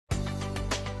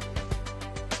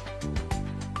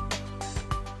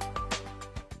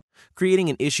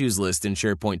creating an issues list in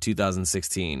SharePoint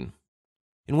 2016.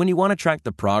 And when you want to track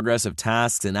the progress of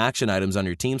tasks and action items on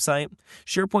your team site,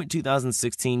 SharePoint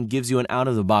 2016 gives you an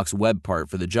out-of-the-box web part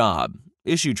for the job,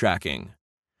 issue tracking.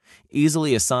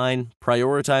 Easily assign,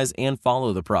 prioritize, and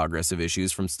follow the progress of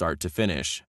issues from start to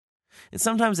finish. And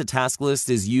sometimes a task list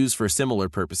is used for similar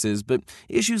purposes, but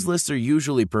issues lists are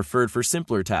usually preferred for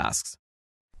simpler tasks.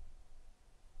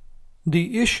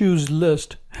 The issues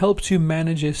list helps you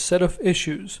manage a set of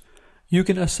issues. You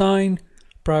can assign,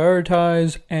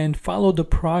 prioritize, and follow the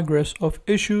progress of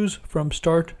issues from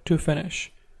start to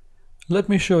finish. Let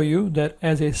me show you that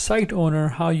as a site owner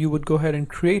how you would go ahead and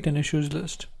create an issues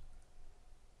list.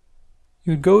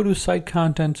 You'd go to Site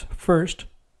Contents first,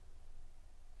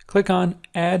 click on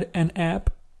Add an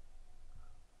App,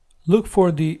 look for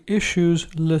the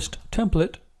Issues List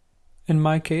template. In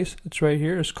my case, it's right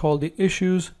here. It's called the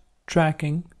Issues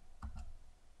Tracking.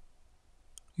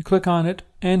 You click on it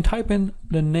and type in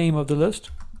the name of the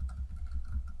list.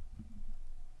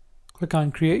 Click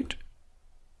on Create.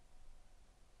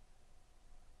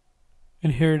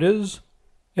 And here it is.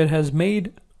 It has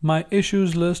made my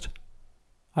issues list.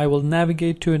 I will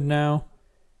navigate to it now.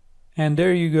 And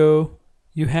there you go.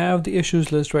 You have the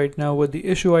issues list right now with the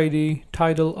issue ID,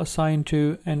 title assigned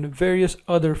to, and various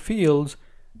other fields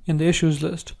in the issues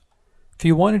list. If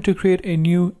you wanted to create a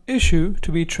new issue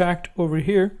to be tracked over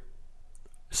here,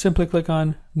 simply click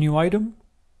on New Item,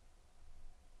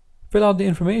 fill out the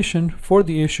information for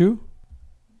the issue,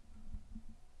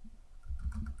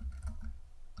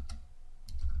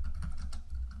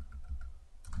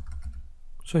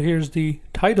 so here's the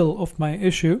title of my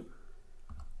issue.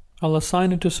 I'll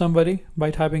assign it to somebody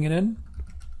by typing it in.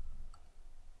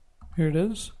 Here it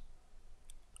is.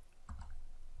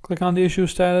 Click on the issue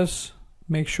status,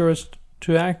 make sure it's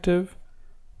to active,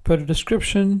 put a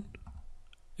description.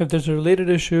 If there's a related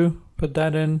issue, put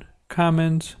that in.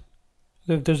 Comments.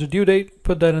 If there's a due date,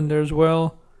 put that in there as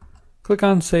well. Click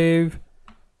on Save,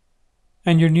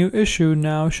 and your new issue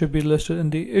now should be listed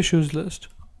in the issues list.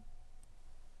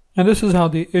 And this is how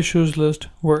the issues list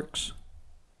works.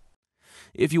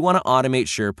 If you want to automate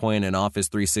SharePoint and Office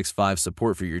 365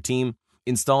 support for your team,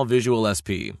 install Visual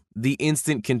SP, the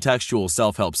instant contextual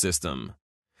self-help system.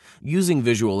 Using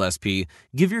Visual SP,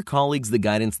 give your colleagues the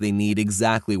guidance they need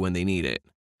exactly when they need it.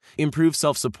 Improve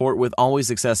self-support with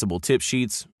always accessible tip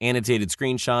sheets, annotated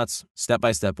screenshots,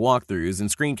 step-by-step walkthroughs,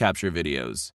 and screen capture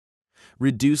videos.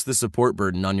 Reduce the support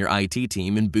burden on your IT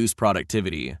team and boost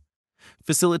productivity.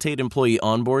 Facilitate employee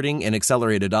onboarding and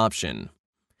accelerate adoption.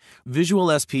 Visual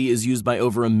SP is used by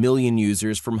over 1 million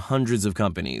users from hundreds of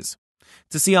companies.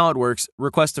 To see how it works,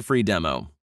 request a free demo.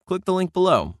 Click the link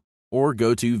below or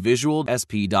go to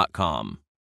visualsp.com.